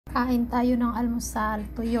Kain tayo ng almusal,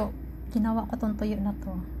 tuyo. Ginawa ko tong tuyo na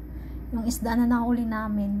to. Yung isda na nahuli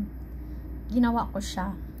namin, ginawa ko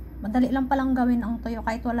siya. Madali lang palang gawin ang tuyo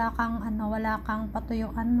kahit wala kang wala kang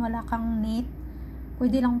patuyuan, wala kang net.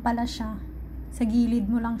 Pwede lang pala siya. Sa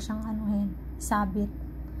gilid mo lang siyang sabit.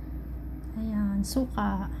 Ayan,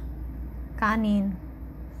 suka, kanin.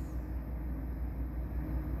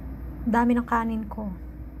 Dami ng kanin ko.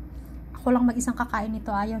 Ako lang mag-isang kakain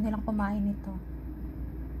nito, ayaw nilang kumain nito.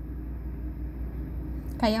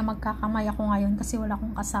 Kaya magkakamay ako ngayon kasi wala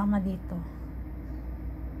akong kasama dito.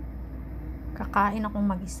 Kakain akong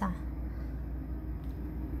mag-isa.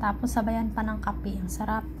 Tapos sabayan pa ng kape. Ang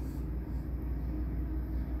sarap.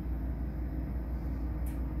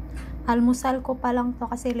 Almusal ko pa lang to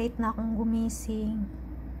kasi late na akong gumising.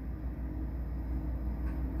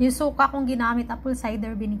 Yung suka kong ginamit, apple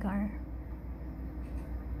cider vinegar.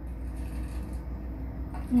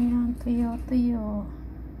 Ayan, tuyo.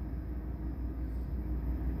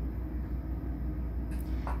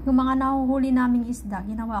 Yung mga nahuhuli naming isda,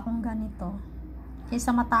 ginawa kong ganito. Kaysa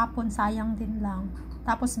matapon, sayang din lang.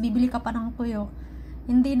 Tapos bibili ka pa ng tuyo.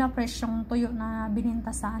 Hindi na fresh yung tuyo na bininta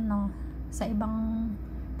sa sa ibang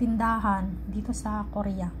tindahan dito sa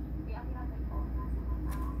Korea.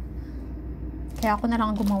 Kaya ako na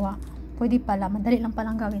lang gumawa. Pwede pala, madali lang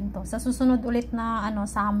palang gawin to. Sa susunod ulit na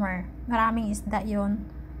summer, maraming isda yon.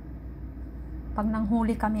 Pag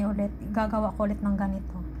nanghuli kami ulit, gagawa ko ulit ng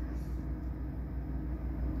ganito.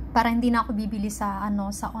 Para hindi na ako bibili sa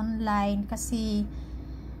sa online kasi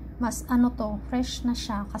mas to, fresh na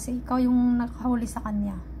siya kasi ikaw yung nakahuli sa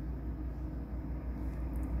kanya.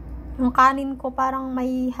 Yung kanin ko parang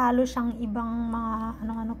may halo siyang ibang mga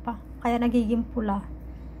ano pa, kaya nagiging pula.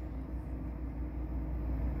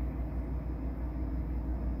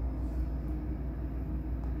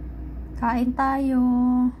 Kain tayo.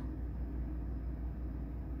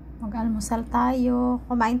 Mag-almusal tayo.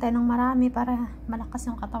 Kumain tayo ng marami para malakas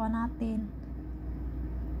yung katawan natin.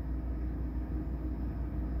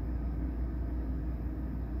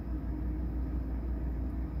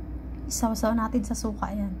 Isaw-saw natin sa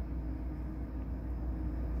suka yan.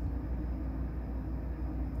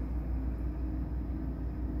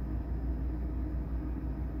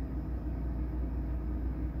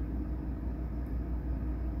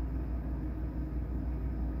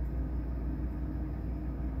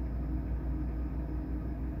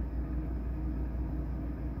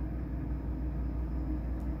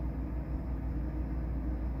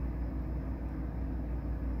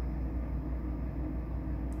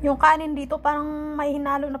 Yung kanin dito parang may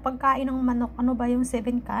hinalo na pagkain ng manok. Ano ba yung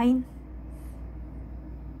 7 kind?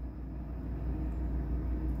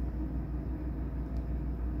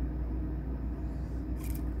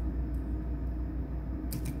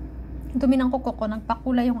 Dumi ng kuko ko.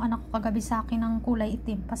 Nagpakulay yung anak ko kagabi sa akin ng kulay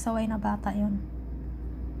itim. Pasaway na bata yon.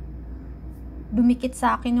 Dumikit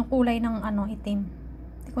sa akin yung kulay ng itim.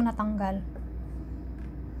 Hindi ko natanggal.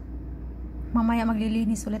 Mamaya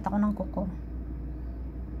maglilinis ulit ako ng kuko.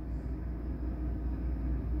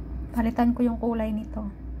 Palitan ko yung kulay nito.